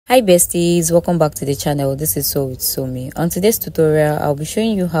Hi besties, welcome back to the channel. This is So with Somi. On today's tutorial, I'll be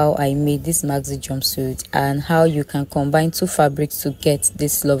showing you how I made this maxi jumpsuit and how you can combine two fabrics to get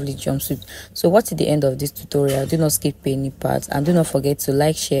this lovely jumpsuit. So watch at the end of this tutorial. Do not skip any parts and do not forget to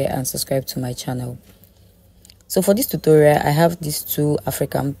like, share and subscribe to my channel. So for this tutorial, I have these two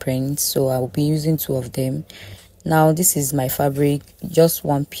African prints, so I will be using two of them. Now this is my fabric, just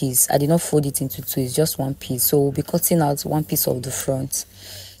one piece. I did not fold it into two, it's just one piece. So we'll be cutting out one piece of the front.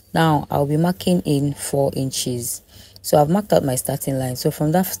 Now I'll be marking in 4 inches. So I've marked out my starting line. So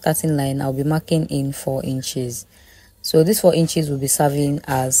from that starting line, I'll be marking in 4 inches. So this 4 inches will be serving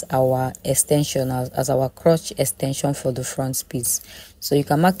as our extension, as our crotch extension for the front piece. So you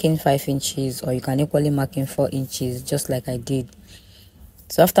can mark in 5 inches or you can equally mark in 4 inches, just like I did.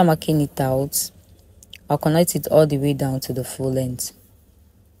 So after marking it out, I'll connect it all the way down to the full length.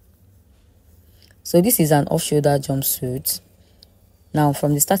 So this is an off-shoulder jumpsuit. Now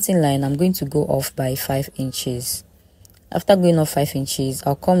from the starting line, I'm going to go off by 5 inches. After going off 5 inches,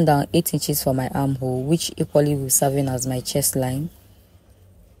 I'll come down 8 inches for my armhole, which equally will be serving as my chest line.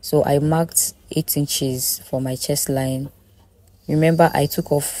 So I marked 8 inches for my chest line. Remember, I took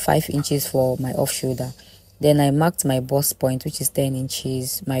off 5 inches for my off shoulder. Then I marked my bust point, which is 10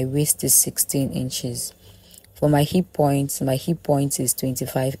 inches. My waist is 16 inches. For my hip point is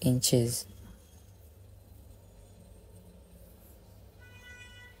 25 inches.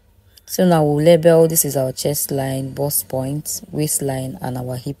 So now we'll label, this is our chest line, bust point, waistline and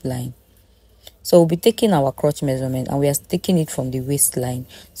our hip line. So we'll be taking our crotch measurement and we are taking it from the waistline.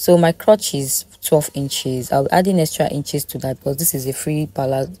 So my crotch is 12 inches. I'll be adding extra inches to that because this is a free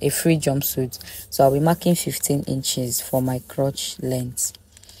jumpsuit. So I'll be marking 15 inches for my crotch length.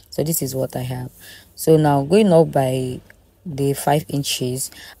 So this is what I have. So now going up by the 5 inches,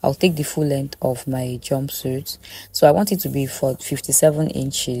 I'll take the full length of my jumpsuit. So I want it to be for 57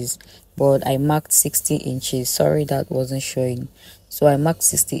 inches, but I marked 60 inches. Sorry, that wasn't showing. So I marked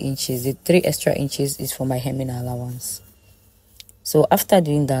 60 inches. The 3 extra inches is for my hemming allowance. So after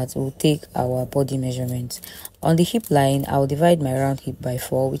doing that, we'll take our body measurement. On the hip line, I'll divide my round hip by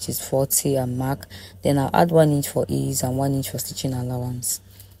 4, which is 40, and mark. Then I'll add 1 inch for ease and 1 inch for stitching allowance.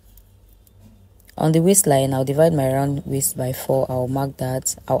 On the waistline, I'll divide my round waist by 4. I'll mark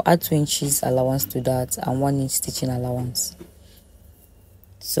that. I'll add 2 inches allowance to that and 1 inch stitching allowance.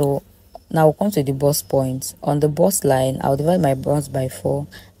 So now we'll come to the bust point. On the bust line, I'll divide my bust by 4.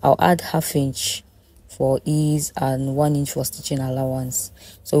 I'll add ½ inch for ease and 1 inch for stitching allowance.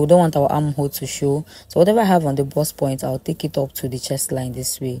 So we don't want our armhole to show. So whatever I have on the bust point, I'll take it up to the chest line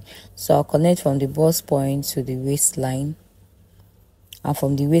this way. So I'll connect from the bust point to the waistline, and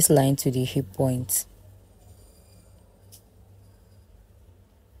from the waistline to the hip point.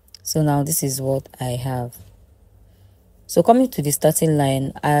 So now this is what I have. So coming to the starting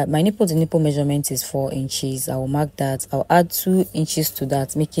line, my nipple to nipple measurement is 4 inches. I will mark that. I'll add 2 inches to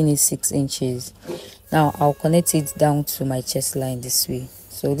that, making it 6 inches. Now I'll connect it down to my chest line this way.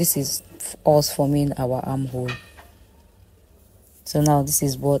 So this is us forming our armhole. So now this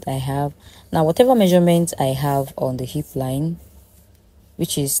is what I have. Now whatever measurement I have on the hip line,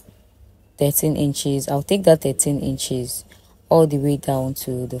 which is 13 inches, I'll take that 13 inches all the way down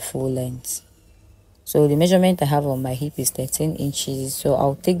to the full length. So the measurement I have on my hip is 13 inches, so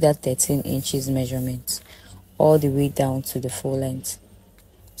I'll take that 13 inches measurement all the way down to the full length.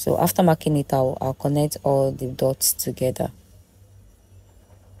 So after marking it out, I'll connect all the dots together.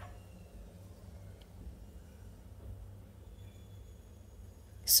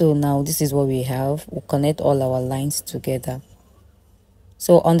 So now this is what we have. We'll connect all our lines together.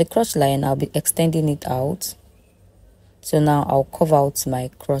 So on the crotch line, I'll be extending it out. So now I'll curve out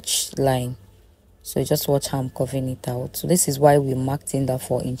my crotch line. So just watch how I'm curving it out. So this is why we marked in that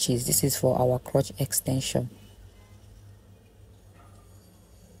 4 inches. This is for our crotch extension.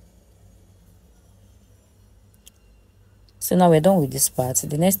 So now we're done with this part.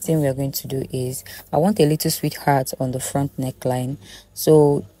 The next thing we're going to do is, I want a little sweetheart on the front neckline.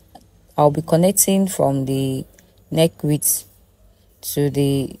 So I'll be connecting from the neck width to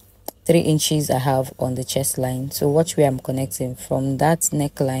the 3 inches I have on the chest line. So watch where I'm connecting from that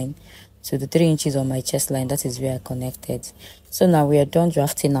neckline to the 3 inches on my chest line. That is where I connected. So now we are done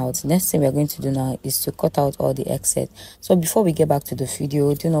drafting out. Next thing we're going to do now is to cut out all the excess. So before we get back to the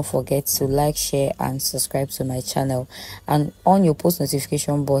video, do not forget to like, share and subscribe to my channel and on your post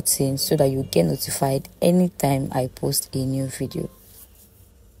notification button so that you get notified anytime I post a new video.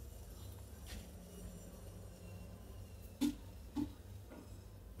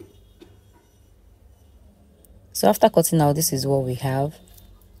 So after cutting out, this is what we have.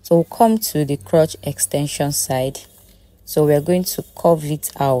 So we'll come to the crotch extension side. So we're going to curve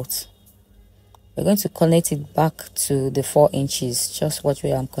it out. We're going to connect it back to the 4 inches. Just watch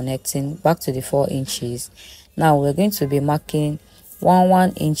where I'm connecting back to the 4 inches. Now we're going to be marking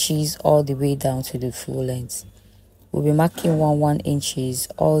 1 inches all the way down to the full length. We'll be marking 1 inches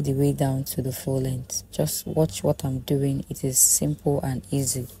all the way down to the full length. Just watch what I'm doing. It is simple and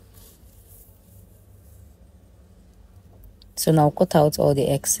easy. So now cut out all the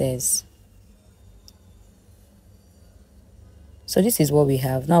excess. So this is what we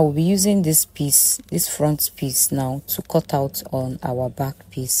have. Now we'll be using this piece, this front piece now, to cut out on our back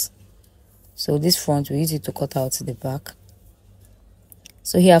piece. So this front, we use it to cut out the back.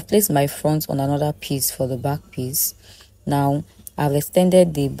 So here I've placed my front on another piece for the back piece. Now I've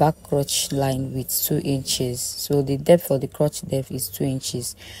extended the back crotch line with 2 inches. So the depth for the crotch depth is 2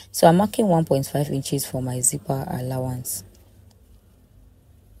 inches. So I'm marking 1.5 inches for my zipper allowance.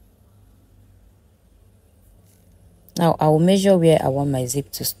 Now I will measure where I want my zip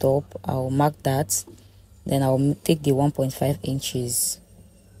to stop. I will mark that. Then I will take the 1.5 inches.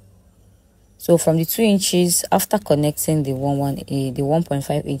 So from the 2 inches, after connecting the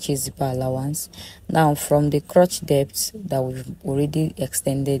 1.5 inches zipper allowance, now from the crotch depth that we've already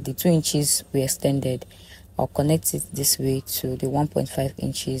extended, the 2 inches we extended, I'll connect it this way to the 1.5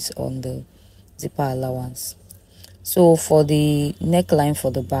 inches on the zipper allowance. So for the neckline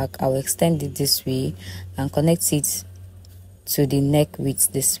for the back, I'll extend it this way and connect it to the neck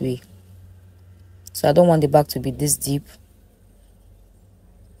width this way. So I don't want the back to be this deep.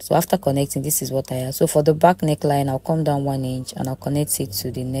 So after connecting, this is what I have. So for the back neckline, I'll come down 1 inch and I'll connect it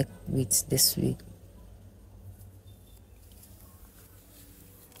to the neck width this way.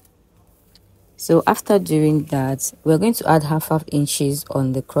 So after doing that, we're going to add half inches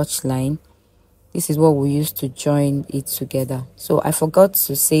on the crotch line. This is what we use to join it together. So I forgot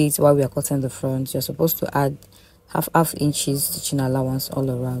to say it while we are cutting the front. You're supposed to add half inches stitching allowance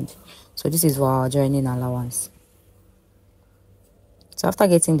all around. So this is for our joining allowance. So after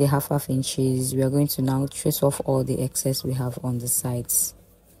getting the half inches, we are going to now trace off all the excess we have on the sides.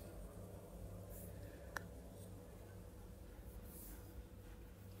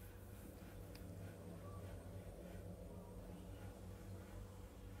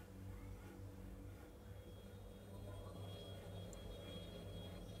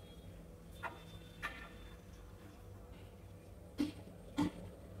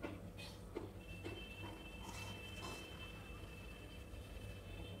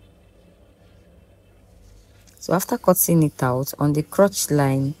 So after cutting it out, on the crotch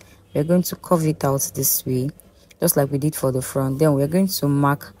line, we're going to curve it out this way, just like we did for the front. Then we're going to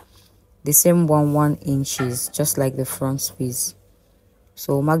mark the same 1 inches, just like the front piece.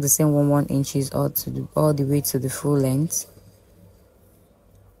 So mark the same 1 inches all the way to the full length.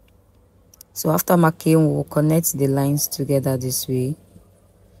 So after marking, we'll connect the lines together this way.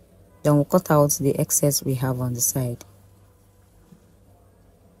 Then we'll cut out the excess we have on the side.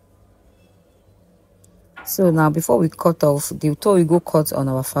 So now before we cut off, before we go cut on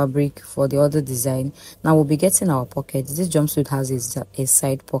our fabric for the other design, now we'll be getting our pockets. This jumpsuit has a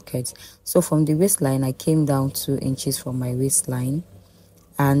side pocket. So from the waistline, I came down 2 inches from my waistline,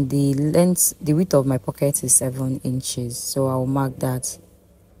 and the width of my pocket is 7 inches. So I'll mark that.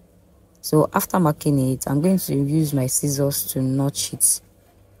 So after marking it, I'm going to use my scissors to notch it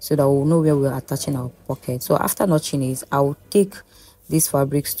so that we'll know where we're attaching our pocket. So after notching it, I'll take these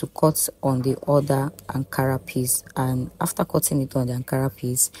fabrics to cut on the other Ankara piece, and after cutting it on the Ankara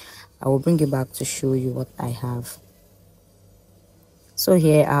piece, I will bring it back to show you what I have. So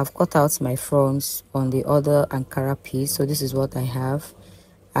here I have cut out my fronts on the other Ankara piece. So this is what I have,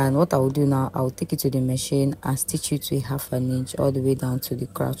 and what I will do now, I will take it to the machine and stitch it to half an inch all the way down to the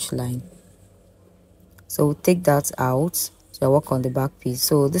crotch line. So we'll take that out. So I work on the back piece.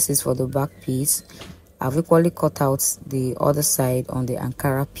 So this is for the back piece. I've equally cut out the other side on the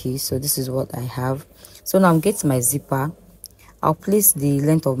Ankara piece. So this is what I have. So now I'm getting my zipper. I'll place the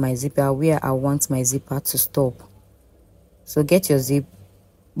length of my zipper where I want my zipper to stop. So get your zip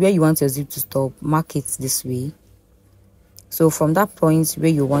where you want your zip to stop, mark it this way. So from that point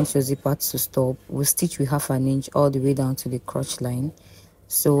where you want your zipper to stop, we'll stitch with half an inch all the way down to the crotch line.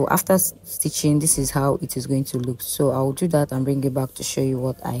 So after stitching, this is how it is going to look. So I'll do that and bring it back to show you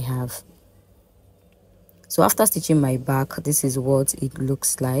what I have. So after stitching my back, this is what it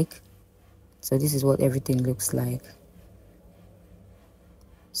looks like. So this is what everything looks like.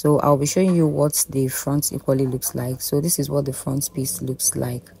 So I'll be showing you what the front equally looks like. So this is what the front piece looks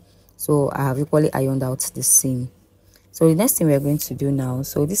like. So I have equally ironed out the seam. So the next thing we're going to do now,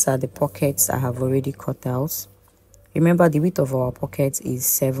 so these are the pockets I have already cut out. Remember, the width of our pocket is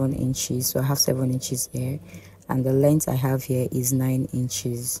 7 inches, so I have 7 inches here, and the length I have here is 9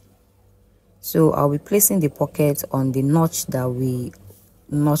 inches. So I'll be placing the pocket on the notch that we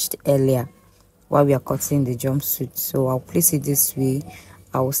notched earlier while we are cutting the jumpsuit. So I'll place it this way.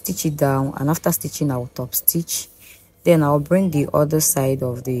 I will stitch it down, and after stitching I will top stitch. Then I'll bring the other side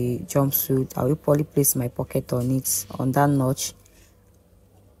of the jumpsuit. I will probably place my pocket on it, on that notch.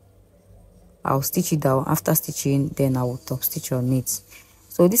 I'll stitch it down. After stitching, then I will top stitch on it.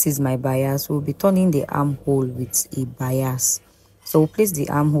 So this is my bias. We'll be turning the armhole with a bias. So we'll place the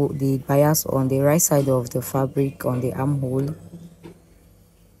armhole, the bias on the right side of the fabric on the armhole.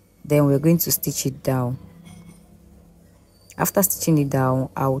 Then we're going to stitch it down. After stitching it down,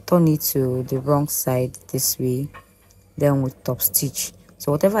 I will turn it to the wrong side this way. Then we'll top stitch.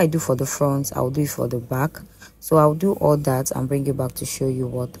 So whatever I do for the front, I'll do it for the back. So I'll do all that and bring it back to show you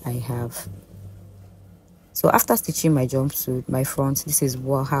what I have. So after stitching my jumpsuit, my front, this is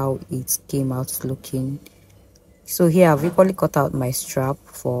how it came out looking. So here I've equally cut out my strap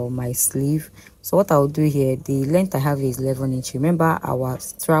for my sleeve. So what I'll do here, the length I have is 11 inches. Remember, our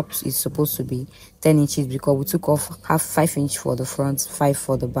strap is supposed to be 10 inches because we took off half 5 inch for the front, 5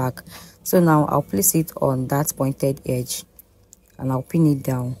 for the back. So now I'll place it on that pointed edge and I'll pin it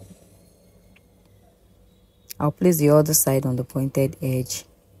down. I'll place the other side on the pointed edge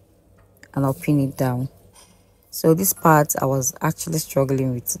and I'll pin it down. So this part I was actually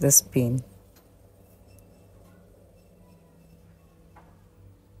struggling with this pin.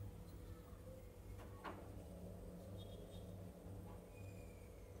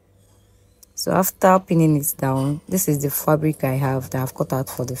 So after pinning it down, this is the fabric I have that I've cut out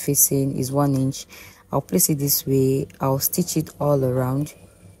for the facing, is 1 inch. I'll place it this way. I'll stitch it all around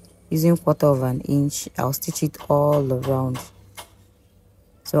using 1/4 of an inch. I'll stitch it all around.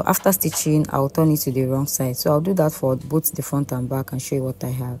 So after stitching, I'll turn it to the wrong side. So I'll do that for both the front and back and show you what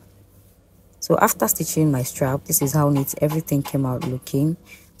I have. So after stitching my strap, this is how neat everything came out looking.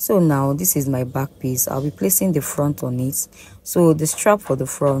 So now this is my back piece. I'll be placing the front on it. So the strap for the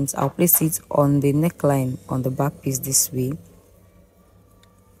front, I'll place it on the neckline on the back piece this way.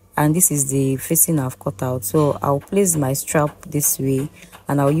 And this is the facing I've cut out. So I'll place my strap this way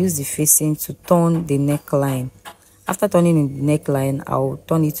and I'll use the facing to turn the neckline. After turning the neckline, I'll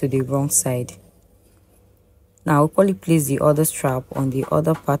turn it to the wrong side. Now I'll probably place the other strap on the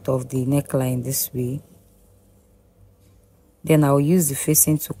other part of the neckline this way. Then I'll use the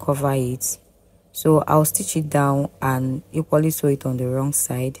facing to cover it. So I'll stitch it down and equally sew it on the wrong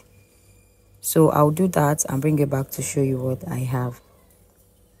side. So I'll do that and bring it back to show you what I have.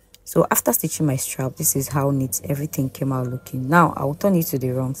 So after stitching my strap, this is how neat everything came out looking. Now I'll turn it to the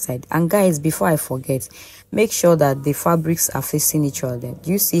wrong side. And guys, before I forget, make sure that the fabrics are facing each other.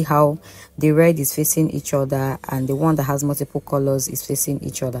 Do you see how the red is facing each other and the one that has multiple colors is facing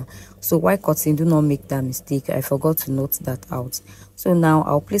each other? So while cutting, do not make that mistake. I forgot to note that out. So now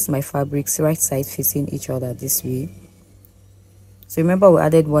I'll place my fabrics right side facing each other this way. So remember, we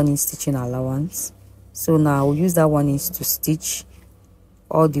added 1 inch stitching allowance. So now I'll use that 1 inch to stitch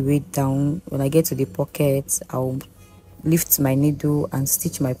all the way down. When I get to the pocket, I'll lift my needle and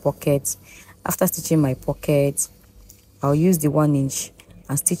stitch my pocket. After stitching my pocket, I'll use the 1 inch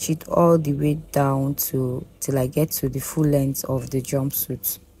and stitch it all the way down till I get to the full length of the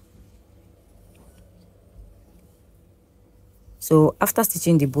jumpsuit. So after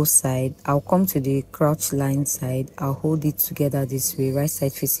stitching the both sides, I'll come to the crotch line side. I'll hold it together this way, right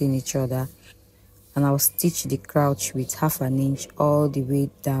side facing each other, and I'll stitch the crotch with 1/2 inch all the way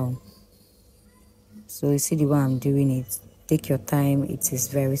down. So you see the way I'm doing it. Take your time, it is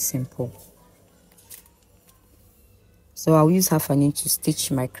very simple. So I'll use 1/2 inch to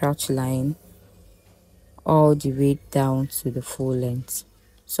stitch my crotch line all the way down to the full length.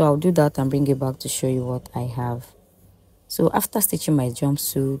 So I'll do that and bring it back to show you what I have. So after stitching my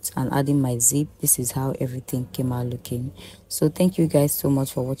jumpsuit and adding my zip, this is how everything came out looking. So thank you guys so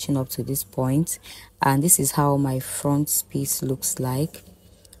much for watching up to this point, and this is how my front piece looks like.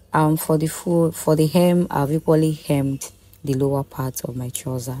 For the hem, I've equally hemmed the lower part of my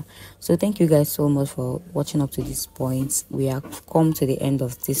trouser. So thank you guys so much for watching up to this point. We have come to the end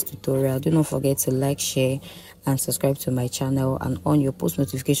of this tutorial. Do not forget to like, share and subscribe to my channel and on your post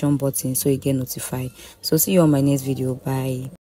notification button so you get notified. So see you on my next video. Bye.